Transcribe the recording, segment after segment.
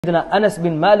Sayyidina Anas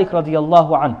bin Malik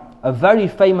radiyallahu an, a very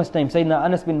famous name, Sayyidina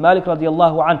Anas bin Malik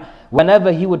radiyallahu an,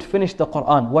 whenever he would finish the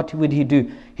Quran, what would he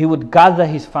do? He would gather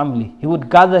his family, he would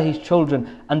gather his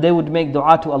children, and they would make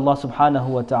dua to Allah subhanahu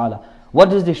wa ta'ala. What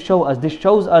does this show us? This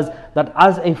shows us that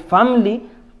as a family,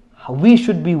 we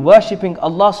should be worshipping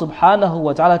Allah subhanahu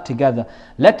wa ta'ala together.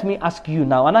 Let me ask you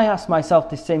now, and I ask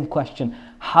myself the same question,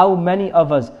 how many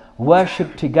of us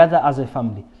worship together as a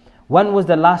family? When was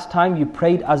the last time you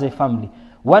prayed as a family?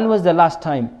 When was the last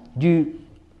time you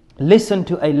listened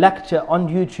to a lecture on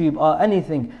YouTube or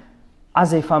anything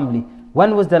as a family?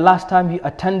 When was the last time you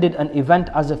attended an event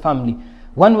as a family?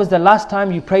 When was the last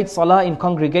time you prayed salah in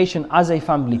congregation as a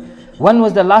family? When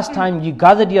was the last time you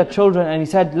gathered your children and you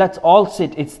said, let's all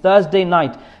sit, it's Thursday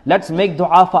night, let's make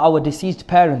dua for our deceased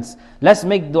parents, let's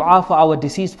make dua for our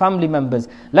deceased family members,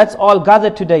 let's all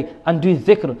gather today and do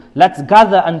dhikr, let's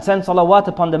gather and send salawat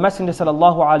upon the Messenger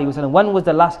sallallahu alaihi wasallam. When was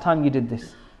the last time you did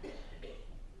this?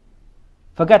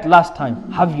 Forget last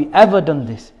time. Have you ever done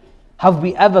this? Have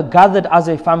we ever gathered as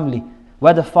a family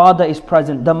where the father is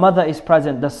present, the mother is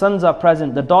present, the sons are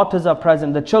present, the daughters are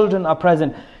present, the children are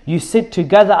present? You sit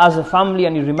together as a family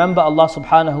and you remember Allah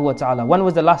subhanahu wa ta'ala. When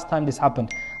was the last time this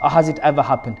happened? Or has it ever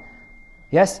happened?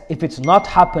 Yes, if it's not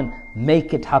happened,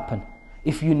 make it happen.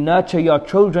 If you nurture your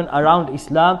children around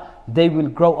Islam, they will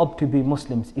grow up to be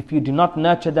Muslims. If you do not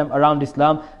nurture them around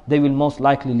Islam, they will most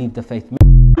likely leave the faith.